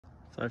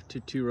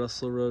522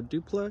 Russell Road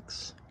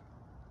duplex.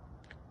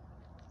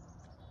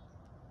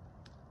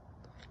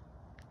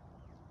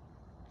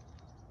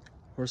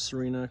 Horse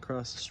arena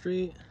across the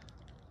street.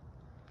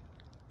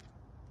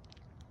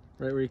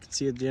 Right where you can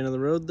see at the end of the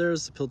road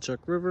there's the Pilchuck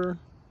River.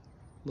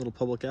 Little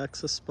public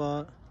access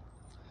spot.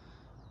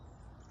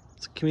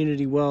 It's a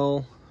community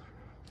well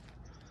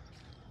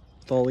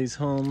with all these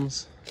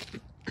homes.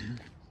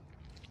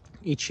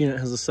 Each unit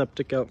has a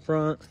septic out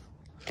front.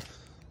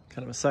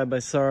 Kind of a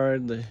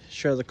side-by-side. They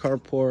share the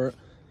carport.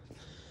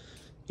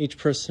 Each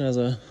person has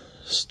a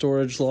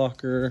storage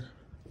locker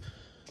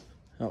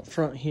out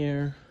front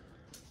here.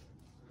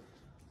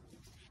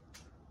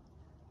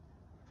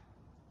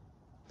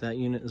 That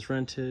unit is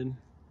rented,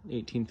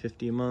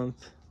 $18.50 a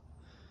month.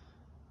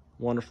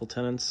 Wonderful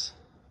tenants.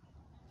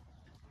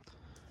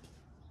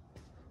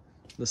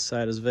 This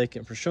side is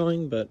vacant for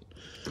showing, but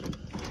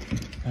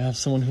I have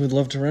someone who would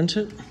love to rent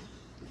it.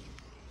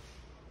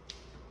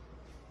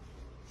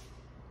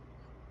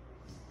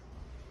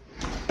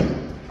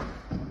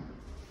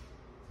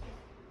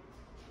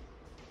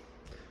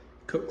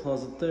 Coat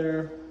closet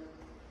there.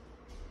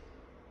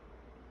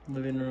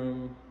 Living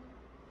room.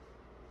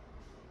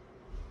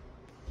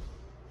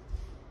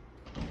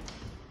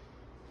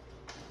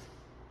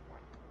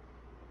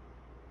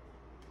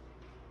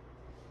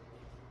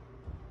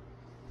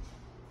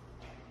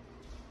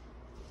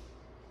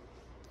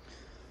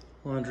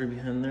 Laundry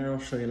behind there, I'll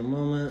show you in a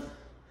moment.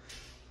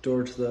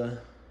 Door to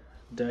the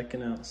deck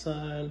and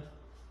outside.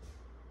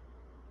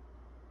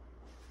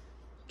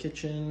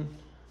 Kitchen.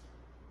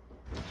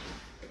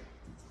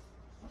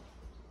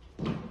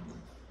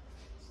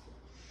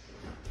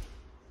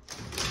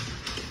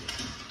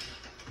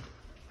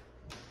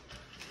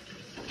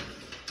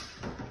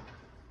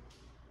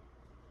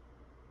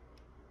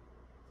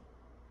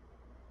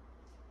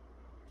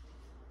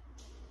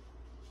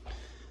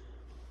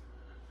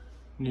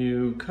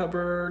 New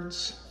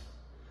cupboards,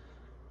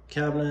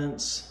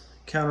 cabinets,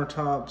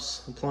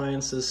 countertops,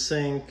 appliances,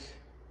 sink.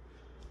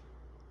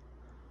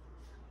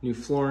 New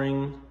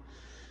flooring,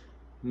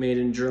 made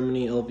in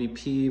Germany,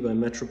 LVP by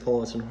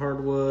Metropolitan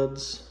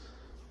Hardwoods.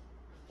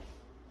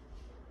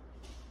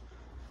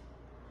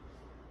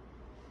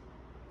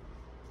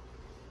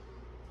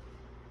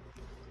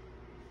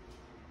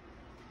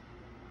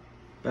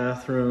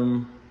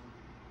 Bathroom,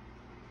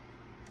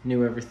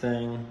 new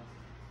everything.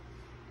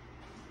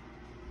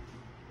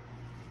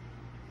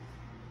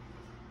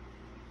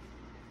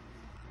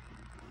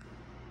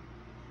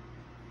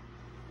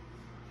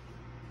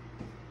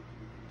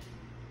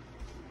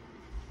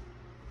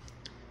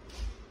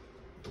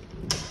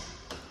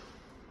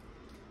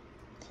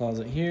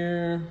 Closet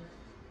here.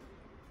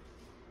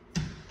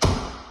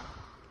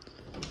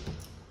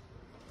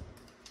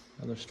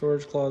 Another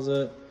storage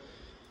closet.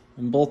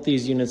 And both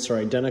these units are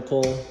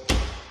identical.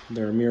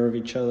 They're a mirror of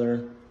each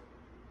other.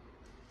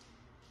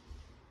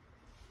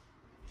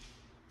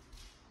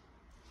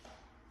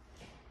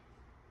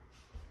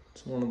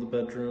 It's one of the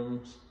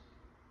bedrooms.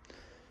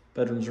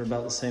 Bedrooms are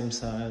about the same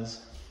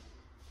size.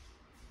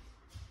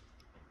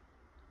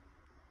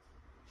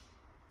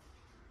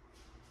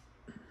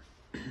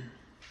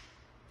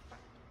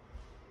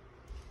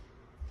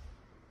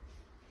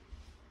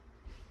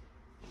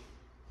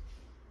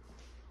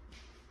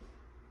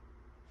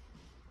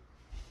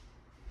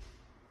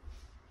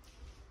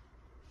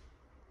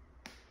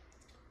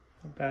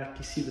 Back,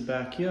 you see the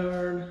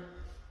backyard.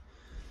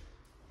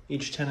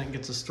 Each tenant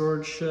gets a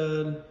storage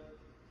shed.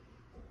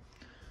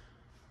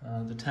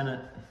 The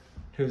tenant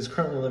who is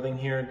currently living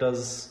here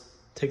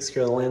takes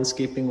care of the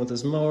landscaping with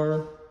his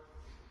mower.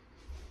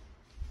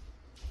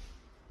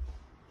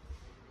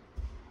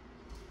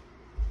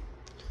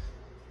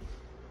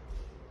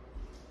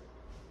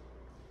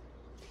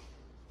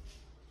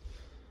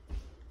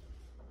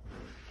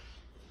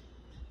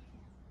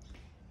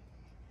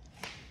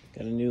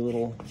 Got a new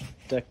little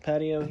deck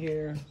patio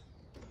here.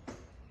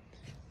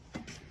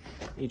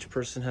 Each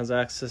person has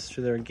access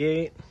to their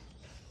gate.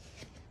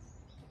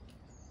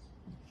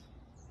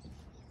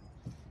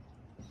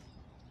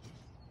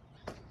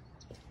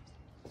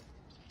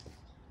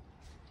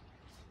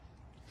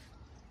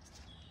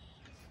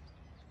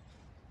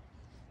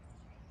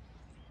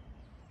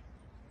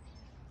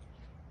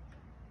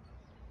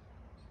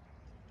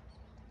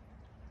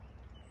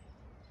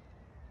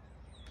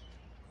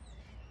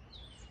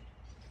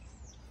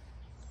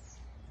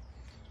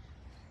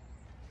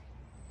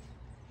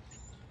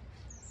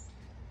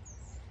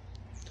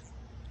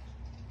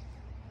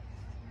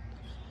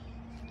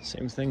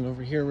 Same thing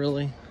over here,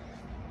 really.